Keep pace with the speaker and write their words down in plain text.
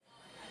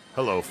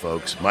Hello,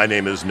 folks. My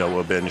name is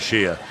Noah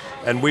Ben-Shia,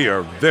 and we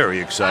are very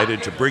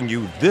excited to bring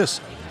you this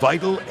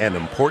vital and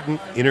important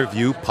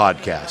interview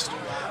podcast.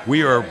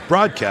 We are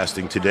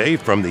broadcasting today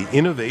from the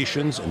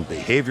Innovations in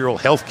Behavioral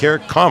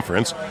Healthcare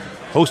Conference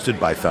hosted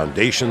by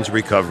Foundations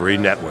Recovery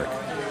Network.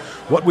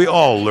 What we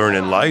all learn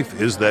in life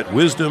is that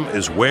wisdom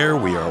is where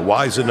we are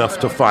wise enough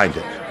to find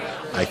it.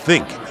 I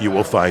think you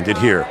will find it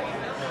here.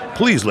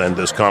 Please lend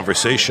this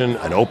conversation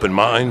an open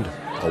mind,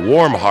 a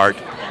warm heart,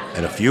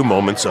 and a few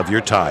moments of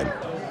your time.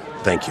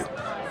 Thank you.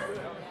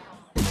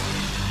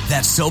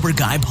 That Sober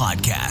Guy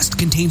podcast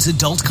contains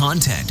adult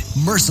content,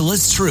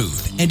 merciless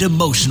truth, and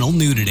emotional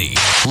nudity.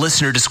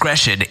 Listener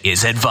discretion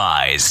is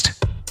advised.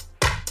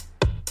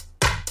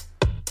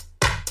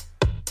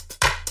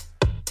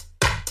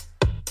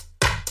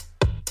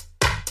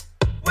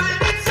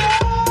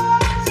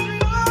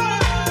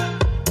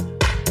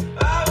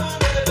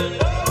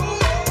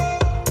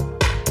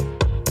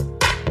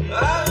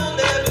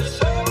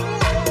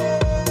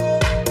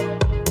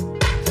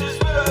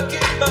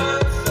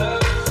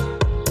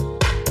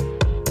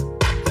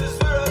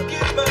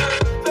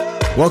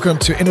 Welcome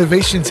to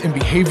Innovations in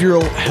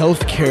Behavioral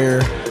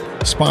Healthcare,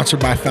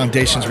 sponsored by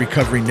Foundations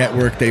Recovery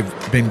Network.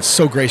 They've been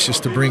so gracious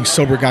to bring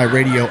Sober Guy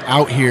Radio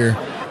out here.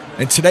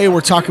 And today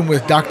we're talking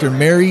with Dr.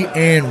 Mary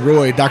Ann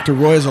Roy. Dr.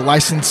 Roy is a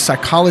licensed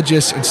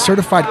psychologist and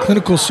certified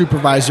clinical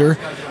supervisor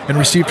and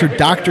received her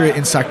doctorate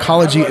in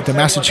psychology at the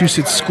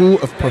Massachusetts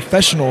School of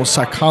Professional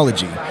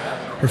Psychology.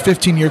 Her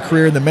 15-year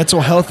career in the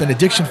mental health and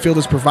addiction field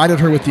has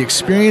provided her with the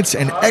experience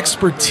and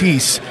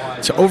expertise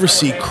to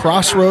oversee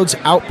Crossroads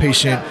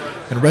outpatient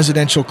and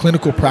residential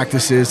clinical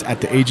practices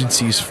at the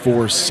agency's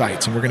 4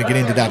 sites. And we're going to get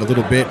into that a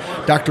little bit.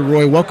 Dr.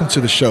 Roy, welcome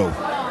to the show.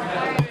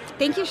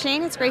 Thank you,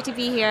 Shane. It's great to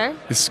be here.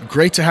 It's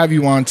great to have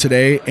you on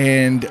today,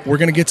 and we're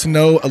going to get to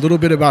know a little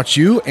bit about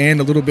you and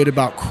a little bit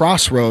about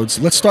Crossroads.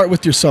 Let's start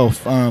with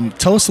yourself.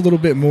 Tell us a little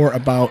bit more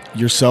about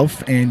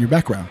yourself and your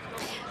background.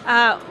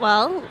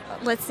 Well,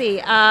 let's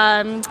see.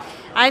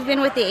 I've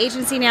been with the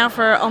agency now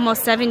for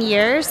almost 7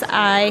 years.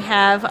 I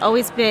have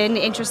always been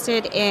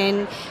interested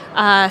in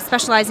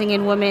specializing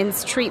in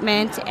women's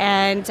treatment,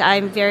 and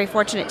I'm very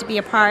fortunate to be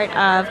a part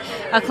of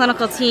a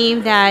clinical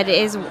team that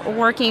is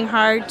working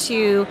hard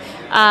to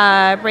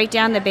break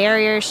down the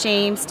barriers,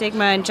 shame,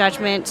 stigma, and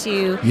judgment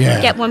to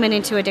get women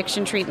into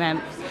addiction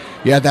treatment.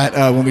 Yeah,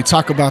 that when we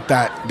talk about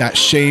that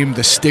shame,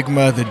 the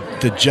stigma,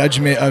 the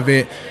judgment of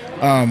it,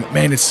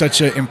 man, it's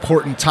such an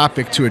important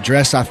topic to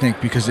address, I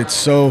think, because it's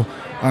so...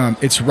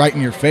 it's right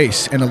in your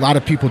face, and a lot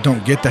of people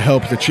don't get the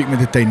help, the treatment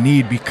that they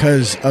need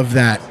because of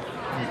that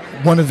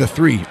one of the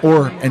 3,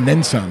 and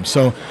then some.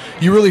 So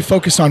you really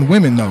focus on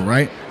women, though,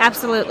 right?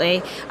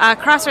 Absolutely.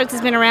 Crossroads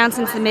has been around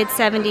since the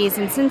mid-'70s,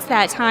 and since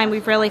that time,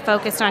 we've really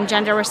focused on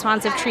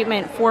gender-responsive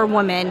treatment for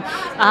women,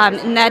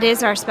 and that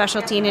is our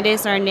specialty, and it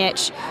is our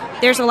niche.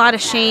 There's a lot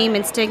of shame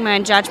and stigma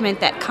and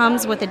judgment that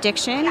comes with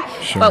addiction,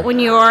 but when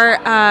you're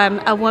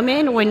a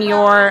woman, when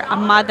you're a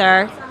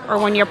mother, or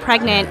when you're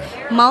pregnant,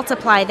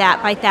 multiply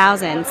that by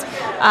thousands.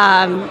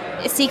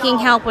 Seeking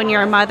help when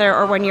you're a mother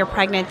or when you're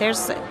pregnant,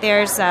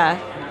 there's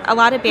a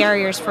lot of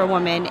barriers for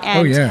women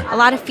and a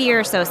lot of fear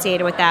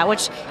associated with that,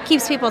 which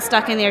keeps people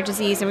stuck in their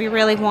disease. And we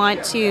really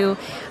want to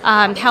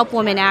help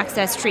women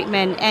access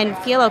treatment and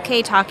feel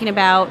okay talking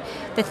about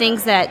the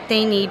things that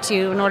they need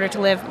to in order to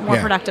live more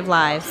productive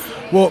lives.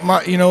 Well,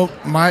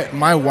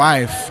 my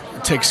wife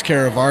takes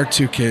care of our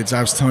 2 kids.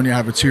 I was telling you I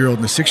have a 2-year-old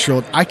and a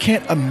 6-year-old. I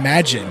can't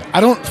imagine.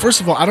 First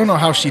of all, I don't know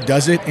how she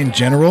does it in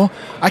general.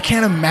 I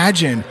can't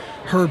imagine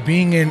her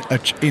being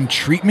in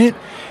treatment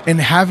and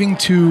having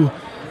to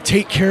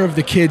take care of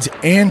the kids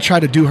and try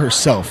to do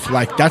herself.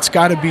 Like, that's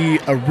got to be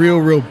a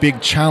real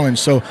big challenge.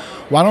 So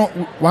why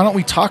don't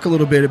we talk a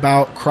little bit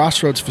about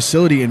Crossroads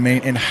facility in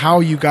Maine and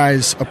how you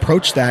guys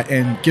approach that,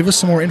 and give us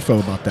some more info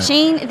about that.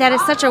 Shane, that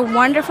is such a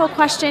wonderful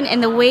question,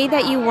 and the way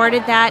that you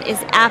worded that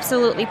is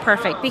absolutely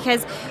perfect,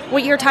 because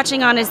what you're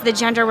touching on is the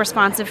gender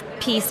responsive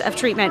piece of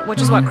treatment, which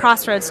is what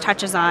Crossroads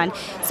touches on.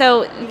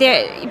 So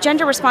the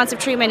gender responsive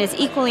treatment is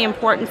equally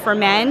important for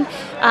men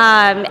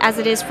as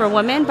it is for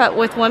women, but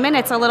with women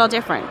it's a little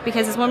different,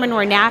 because as women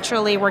we're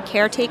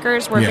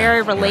caretakers, we're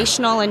very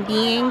relational in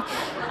being.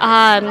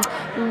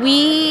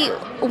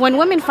 When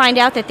women find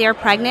out that they're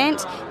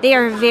pregnant, they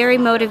are very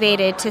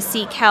motivated to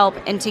seek help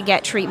and to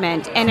get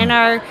treatment.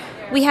 And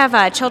we have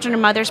a Children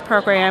and Mothers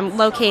program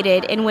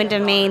located in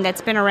Windham, Maine,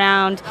 that's been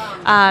around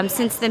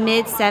since the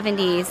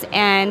mid-'70s.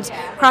 And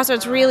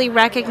Crossroads really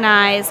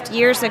recognized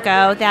years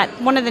ago that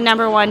one of the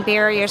number one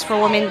barriers for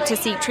women to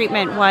seek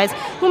treatment was,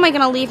 who am I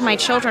going to leave my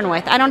children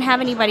with? I don't have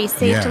anybody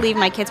safe to leave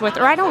my kids with,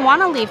 or I don't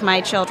want to leave my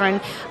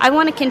children. I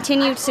want to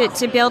continue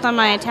to build on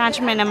my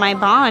attachment and my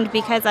bond,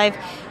 because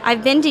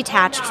I've been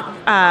detached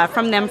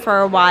from them for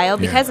a while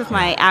because of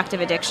my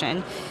active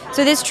addiction.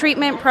 So this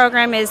treatment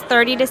program is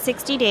 30 to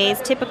 60 days.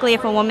 Typically,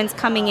 if a woman's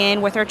coming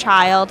in with her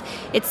child,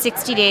 it's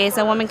 60 days.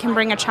 A woman can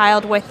bring a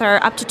child with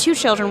her, up to 2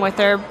 children with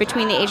her,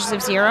 between the ages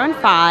of 0 and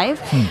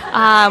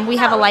 5. We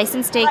have a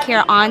licensed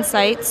daycare on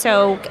site,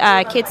 so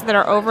kids that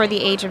are over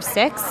the age of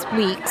 6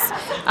 weeks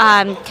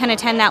can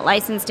attend that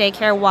licensed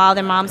daycare while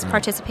their mom's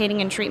participating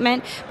in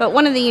treatment. But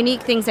one of the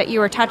unique things that you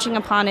were touching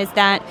upon is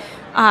that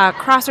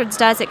Crossroads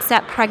does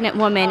accept pregnant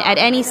women at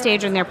any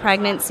stage in their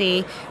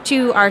pregnancy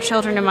to our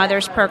Children and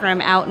Mothers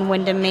program out in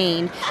Windham,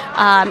 Maine.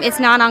 It's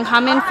not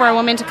uncommon for a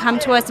woman to come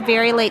to us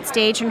very late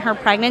stage in her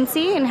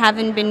pregnancy and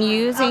haven't been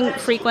using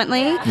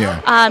frequently.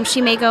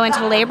 She may go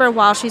into labor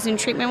while she's in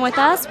treatment with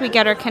us. We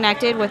get her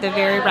connected with a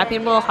very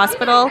reputable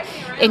hospital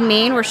in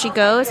Maine where she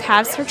goes,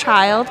 has her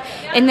child,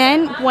 and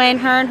then when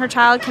her and her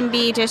child can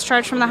be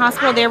discharged from the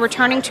hospital, they're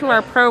returning to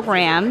our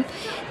program.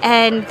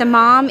 And the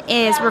mom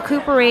is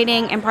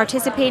recuperating and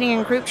participating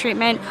in group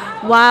treatment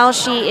while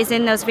she is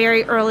in those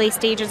very early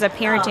stages of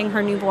parenting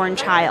her newborn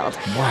child.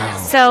 Wow.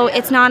 So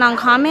it's not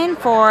uncommon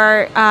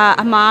for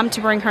a mom to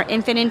bring her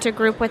infant into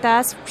group with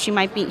us. She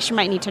might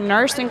need to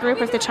nurse in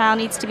group if the child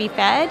needs to be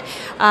fed.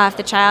 If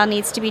the child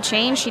needs to be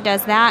changed, she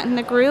does that in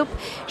the group.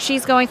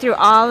 She's going through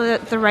all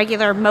the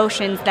regular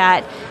motions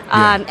that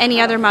any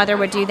other mother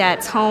would do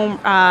that's home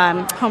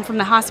from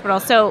the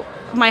hospital. So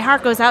my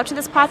heart goes out to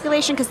this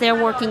population because they're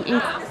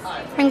working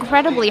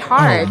incredibly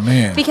hard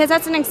because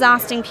that's an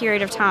exhausting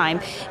period of time.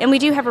 And we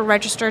do have a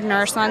registered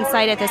nurse on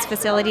site at this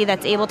facility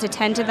that's able to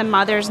tend to the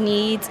mother's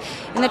needs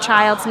and the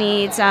child's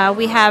needs.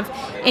 We have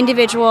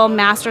individual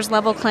master's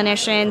level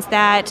clinicians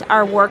that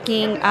are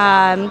working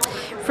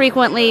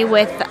frequently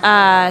with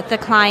the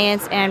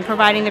clients and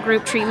providing the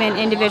group treatment,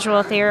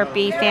 individual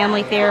therapy,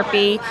 family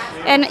therapy,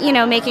 and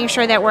making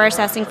sure that we're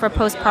assessing for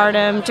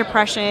postpartum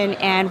depression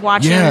and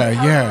watching,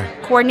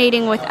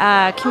 coordinating with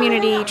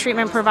community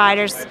treatment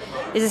providers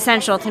is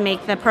essential to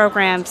make the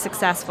program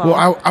successful.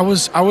 Well, I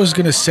was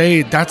going to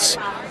say that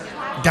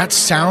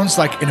sounds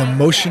like an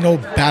emotional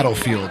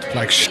battlefield,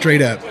 like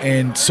straight up.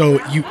 And so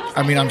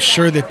I'm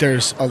sure that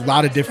there's a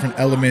lot of different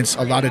elements,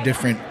 a lot of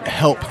different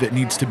help that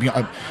needs to be.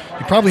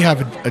 You probably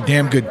have a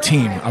damn good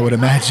team, I would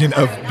imagine,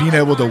 of being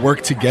able to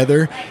work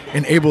together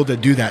and able to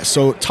do that.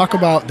 So talk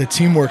about the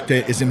teamwork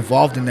that is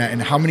involved in that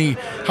and how many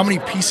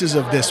pieces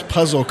of this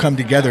puzzle come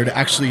together to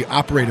actually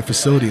operate a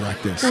facility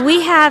like this.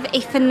 We have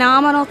a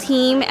phenomenal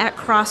team at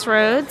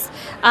Crossroads.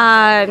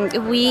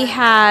 We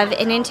have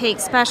an intake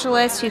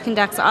specialist who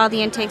conducts all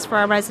the intakes for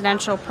our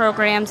residential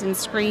programs and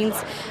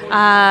screens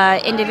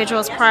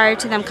individuals prior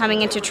to them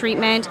coming into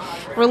treatment.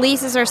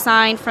 Releases are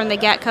signed from the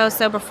get-go,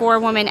 so before a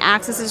woman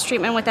accesses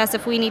treatment with us,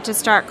 if we need to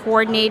start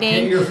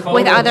coordinating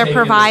with other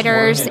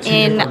providers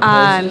in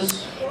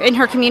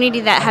her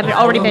community that have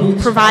already been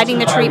providing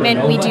the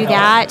treatment, we do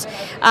that.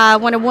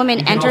 When a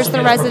woman enters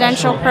the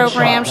residential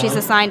program, she's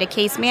assigned a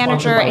case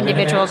manager,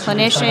 individual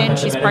clinician.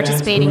 She's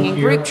participating in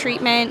group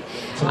treatment,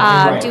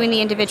 doing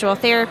the individual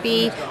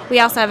therapy. We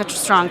also have a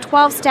strong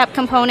 12-step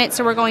component,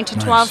 so we're going to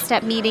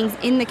 12-step meetings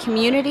in the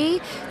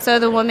community so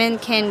the woman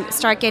can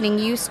start getting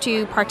used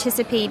to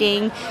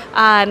participating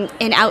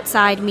in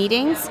outside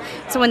meetings.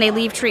 So when they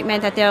leave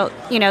treatment, that they'll,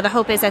 the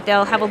hope is that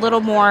they'll have a little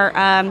more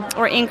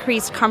or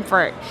increased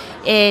comfort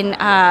in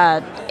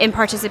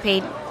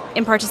participating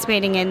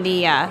in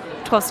the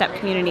 12-step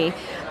community.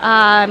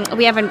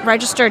 We have a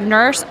registered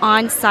nurse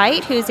on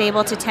site who's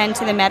able to tend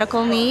to the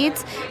medical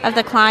needs of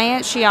the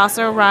client. She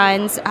also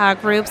runs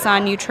groups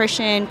on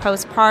nutrition,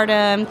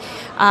 postpartum,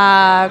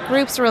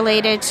 groups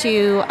related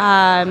to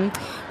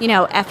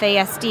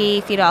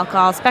FASD, fetal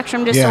alcohol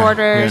spectrum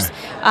disorders,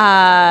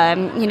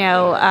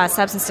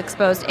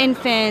 substance-exposed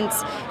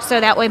infants, so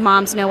that way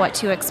moms know what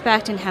to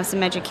expect and have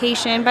some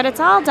education. But it's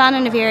all done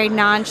in a very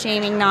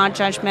non-shaming,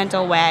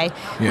 non-judgmental way.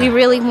 Yeah. We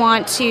really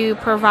want to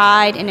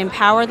provide and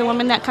empower the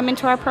women that come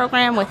into our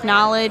program with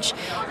knowledge,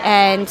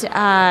 and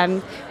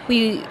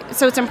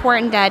so it's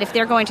important that if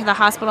they're going to the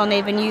hospital and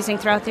they've been using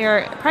throughout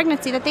their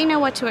pregnancy, that they know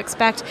what to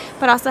expect,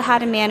 but also how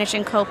to manage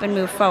and cope and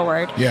move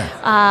forward.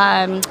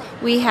 Yeah.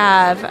 We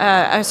have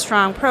a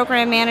strong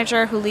program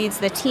manager who leads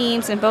the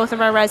teams in both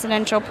of our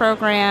residential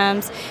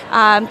programs.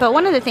 But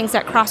one of the things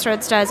that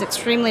Crossroads does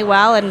extremely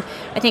well, and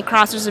I think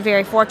Crossroads is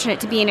very fortunate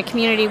to be in a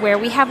community where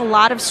we have a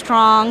lot of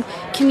strong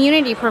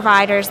community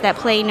providers that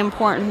play an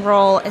important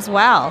role as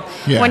well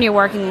when you're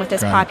working with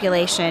this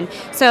population.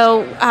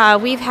 So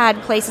we've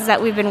had places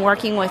that we've been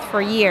working with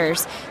for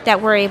years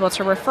that we're able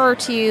to refer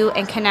to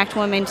and connect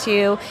women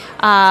to.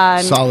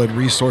 Solid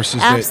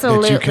resources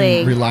that you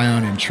can rely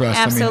on and trust.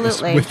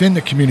 Absolutely. I mean, it's within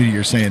the community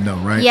you're saying though,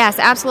 right? Yes,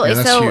 absolutely.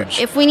 Yeah, so huge.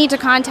 If we need to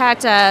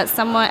contact a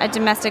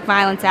domestic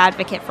violence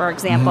advocate, for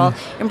example,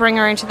 and bring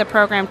her into the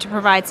program to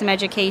provide some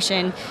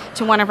education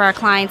to one of our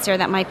clients there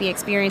that might be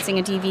experiencing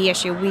a DV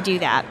issue, we do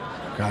that.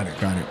 Got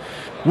it.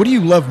 What do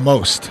you love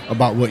most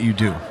about what you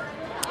do?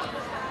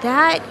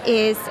 That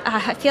is,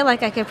 I feel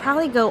like I could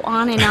probably go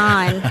on and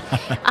on.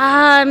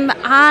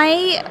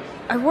 I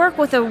work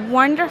with a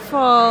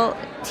wonderful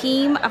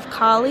team of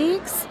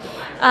colleagues.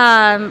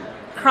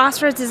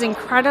 Crossroads is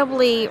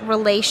incredibly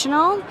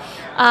relational.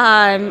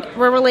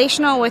 We're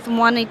relational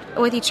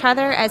with each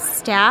other as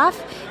staff,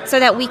 so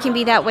that we can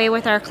be that way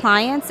with our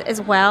clients as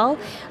well.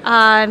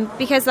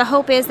 Because the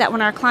hope is that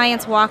when our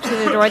clients walk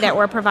through the door, that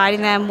we're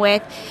providing them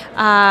with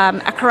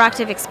a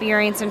corrective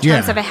experience in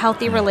terms of a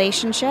healthy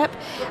relationship.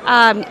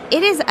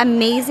 It is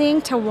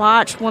amazing to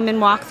watch women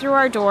walk through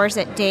our doors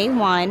at day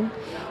one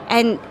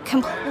and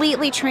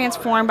completely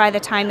transformed by the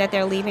time that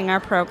they're leaving our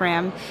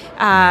program.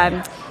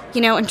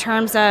 In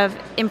terms of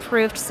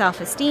improved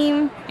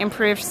self-esteem,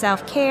 improved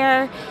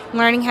self-care,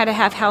 learning how to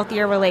have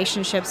healthier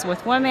relationships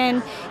with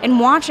women, and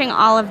watching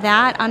all of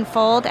that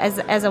unfold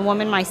as a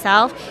woman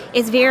myself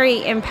is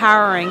very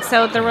empowering.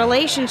 So the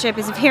relationship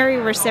is very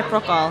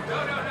reciprocal.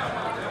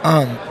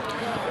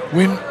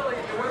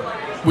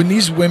 When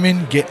these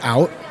women get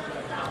out,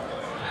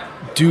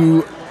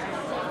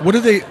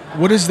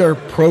 what is their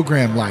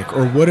program like,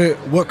 or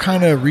what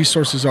kind of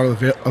resources are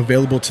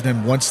available to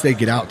them once they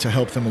get out to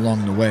help them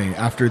along the way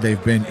after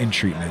they've been in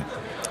treatment?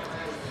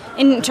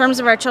 In terms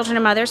of our Children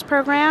and Mothers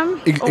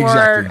program?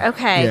 Exactly.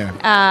 Okay.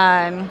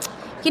 Yeah.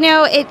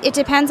 It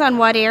depends on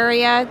what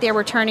area they're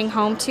returning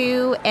home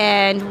to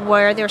and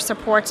where their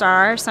supports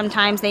are.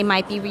 Sometimes they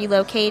might be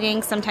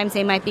relocating. Sometimes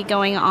they might be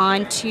going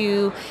on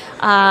to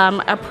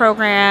a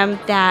program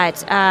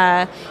that's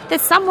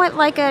somewhat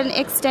like an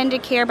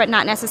extended care, but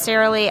not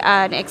necessarily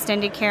an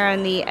extended care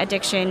in the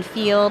addiction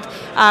field,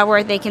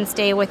 where they can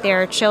stay with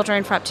their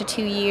children for up to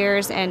 2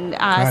 years and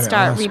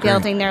start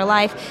rebuilding their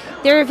life.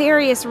 There are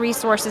various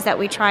resources that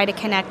we try to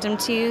connect them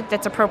to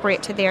that's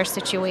appropriate to their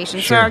situation.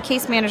 Sure. So our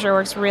case manager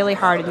works really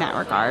hard in that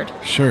regard.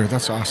 Sure,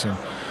 that's awesome.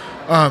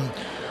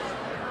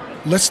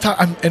 Let's talk,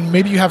 and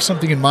maybe you have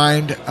something in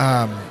mind.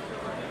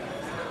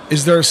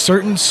 Is there a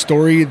certain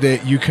story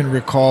that you can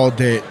recall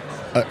that,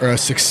 or a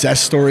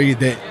success story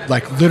that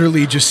like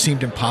literally just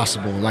seemed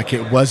impossible? Like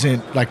it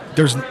wasn't like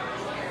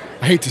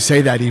I hate to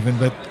say that even,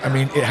 but I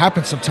mean, it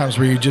happens sometimes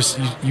where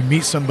you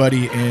meet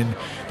somebody and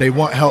they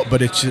want help,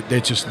 but it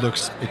just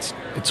looks,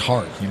 it's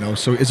hard,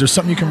 So is there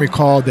something you can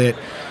recall that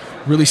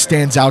really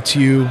stands out to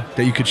you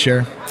that you could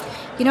share?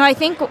 I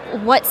think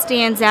what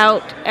stands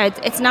out,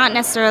 it's not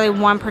necessarily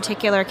one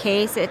particular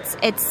case,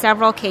 it's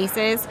several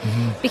cases,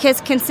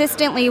 because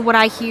consistently what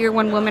I hear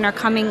when women are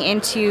coming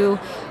into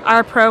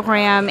our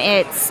program,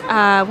 it's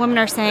women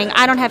are saying,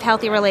 I don't have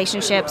healthy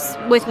relationships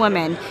with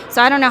women,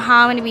 so I don't know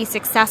how I'm going to be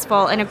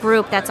successful in a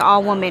group that's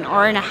all women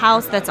or in a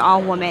house that's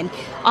all women.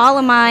 All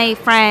of my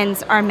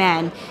friends are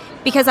men,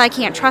 because I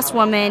can't trust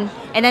women,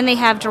 and then they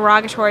have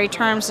derogatory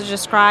terms to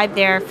describe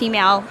their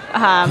female,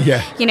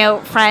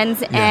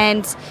 friends,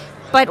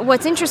 But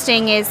what's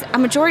interesting is a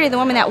majority of the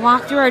women that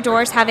walk through our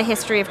doors have a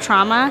history of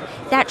trauma.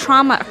 That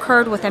trauma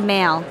occurred with a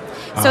male.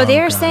 So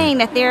they're saying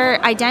that they're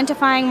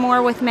identifying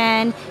more with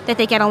men, that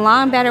they get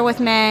along better with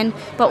men.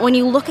 But when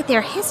you look at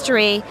their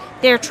history,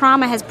 their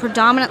trauma has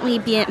predominantly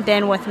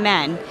been with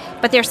men.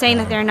 But they're saying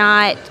that they're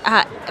not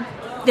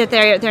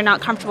they're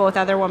not comfortable with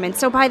other women.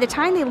 So by the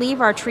time they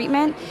leave our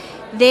treatment,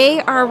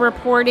 they are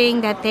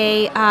reporting that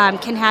they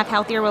can have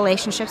healthier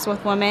relationships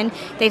with women.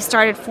 They've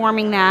started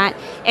forming that.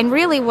 And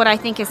really what I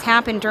think has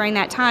happened during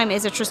that time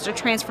is just a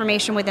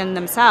transformation within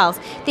themselves.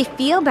 They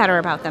feel better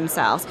about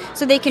themselves,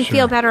 so they can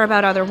feel better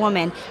about other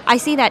women. I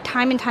see that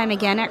time and time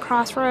again at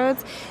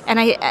Crossroads, and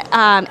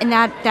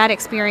that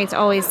experience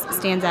always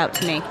stands out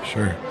to me.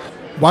 Sure.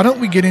 Why don't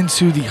we get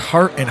into the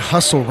heart and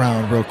hustle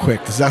round real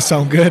quick? Does that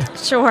sound good?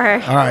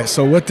 Sure. All right.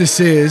 So what this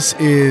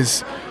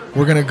is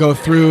we're going to go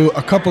through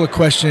a couple of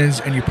questions,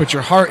 and you put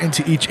your heart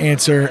into each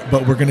answer,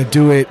 but we're going to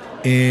do it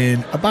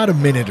in about a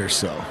minute or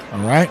so.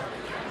 All right?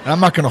 And I'm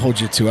not going to hold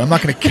you to it. I'm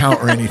not going to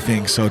count or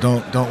anything, so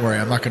don't worry.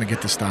 I'm not going to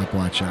get the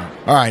stopwatch out.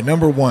 All right,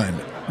 number 1.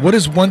 What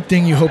is one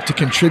thing you hope to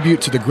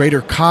contribute to the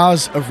greater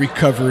cause of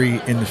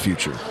recovery in the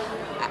future?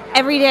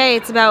 Every day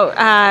it's about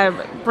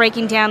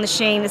breaking down the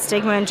shame, the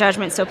stigma, and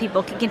judgment so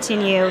people can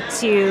continue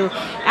to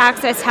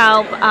access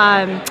help.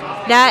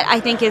 That,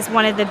 I think, is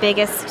one of the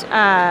biggest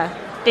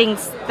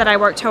things that I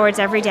work towards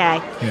every day.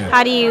 Yeah.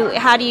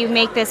 How do you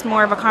make this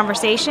more of a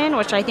conversation,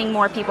 which I think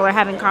more people are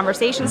having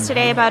conversations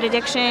today about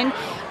addiction.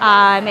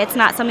 It's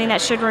not something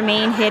that should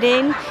remain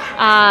hidden.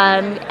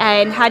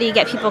 And how do you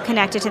get people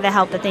connected to the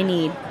help that they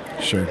need?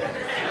 Sure.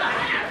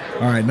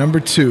 All right, number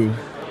 2.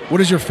 What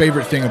is your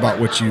favorite thing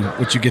about what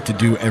you get to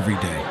do every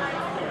day?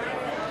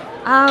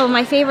 Oh,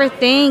 my favorite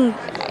thing,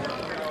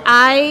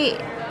 I'm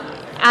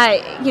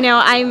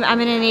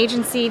in an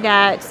agency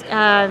that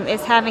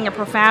is having a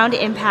profound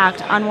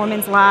impact on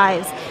women's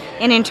lives,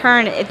 and in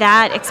turn,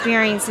 that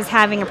experience is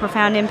having a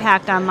profound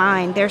impact on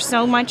mine. There's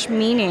so much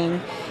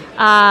meaning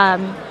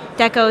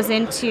that goes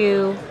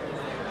into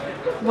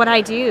what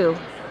I do,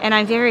 and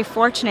I'm very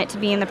fortunate to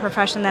be in the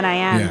profession that I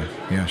am.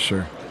 Yeah,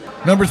 sure.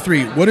 Number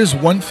 3, what is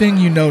one thing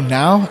you know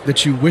now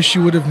that you wish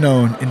you would have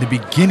known in the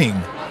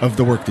beginning of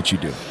the work that you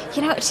do?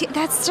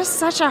 That's just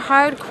such a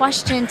hard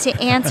question to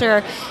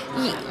answer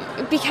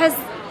because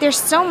there's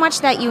so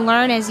much that you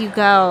learn as you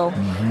go,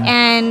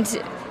 and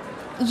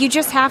you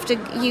just have to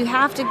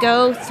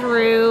go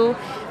through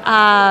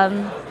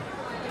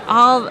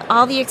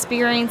all the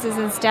experiences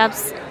and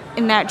steps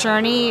in that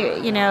journey,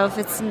 if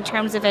it's in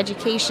terms of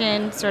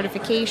education,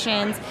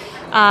 certifications,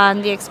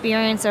 the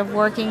experience of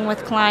working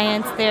with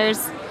clients,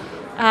 there's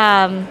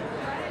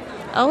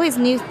always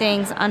new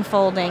things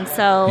unfolding.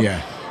 So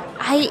Yeah.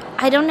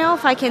 I don't know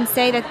if I can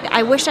say that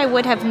I wish I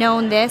would have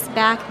known this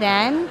back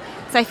then,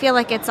 because I feel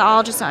like it's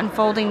all just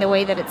unfolding the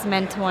way that it's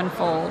meant to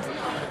unfold.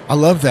 I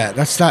love that.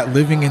 That's that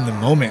living in the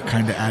moment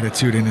kind of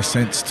attitude in a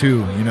sense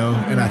too,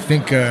 And I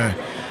think,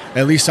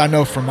 at least I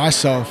know for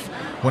myself,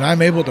 when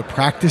I'm able to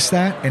practice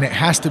that, and it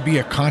has to be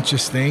a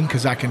conscious thing,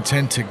 because I can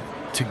tend to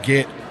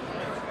get,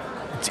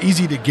 it's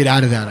easy to get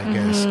out of that, I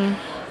guess.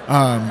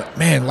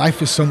 Man,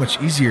 life is so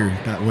much easier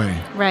that way.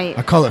 Right.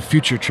 I call it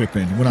future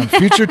tripping. When I'm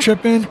future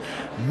tripping,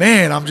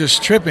 man, I'm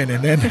just tripping,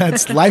 and then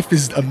life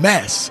is a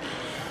mess.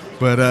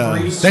 But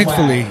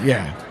thankfully,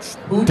 it's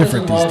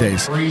different these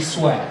days. Free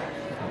swag.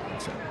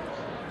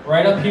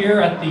 Right up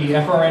here at the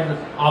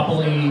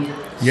FRN-opoly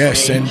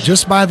Yes, and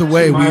just by the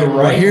way,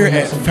 we're here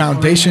at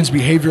Foundations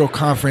Behavioral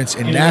Conference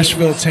in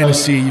Nashville,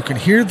 Tennessee. You can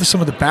hear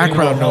some of the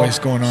background noise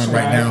going on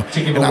right now,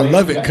 and I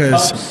love it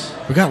because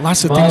we got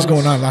lots of things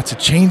going on, lots of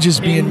changes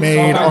being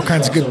made, all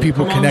kinds of good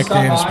people connecting.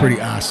 It's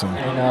pretty awesome.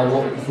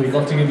 And we'd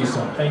love to give you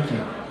some. Thank you.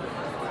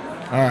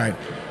 All right,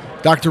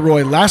 Dr.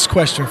 Roy, last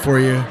question for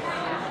you.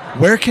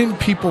 Where can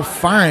people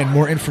find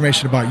more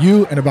information about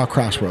you and about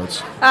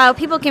Crossroads?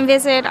 People can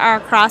visit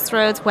our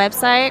Crossroads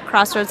website,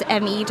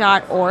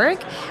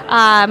 crossroadsme.org.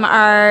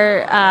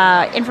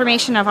 Our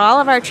information of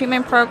all of our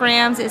treatment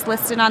programs is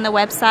listed on the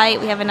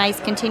website. We have a nice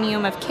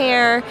continuum of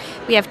care.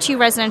 We have 2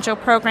 residential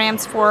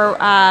programs for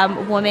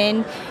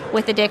women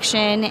with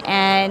addiction,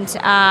 and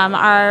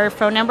our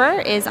phone number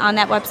is on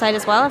that website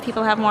as well if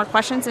people have more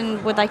questions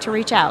and would like to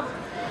reach out.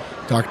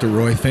 Dr.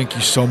 Roy, thank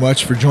you so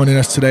much for joining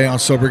us today on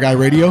Sober Guy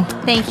Radio.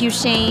 Thank you,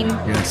 Shane.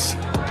 Yes.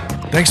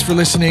 Thanks for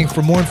listening.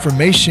 For more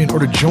information or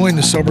to join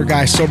the Sober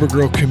Guy, Sober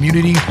Girl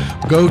community,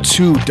 go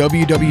to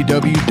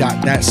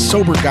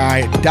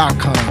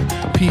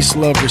www.thatsoberguy.com. Peace,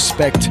 love,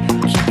 respect.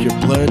 Keep your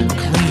blood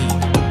clean.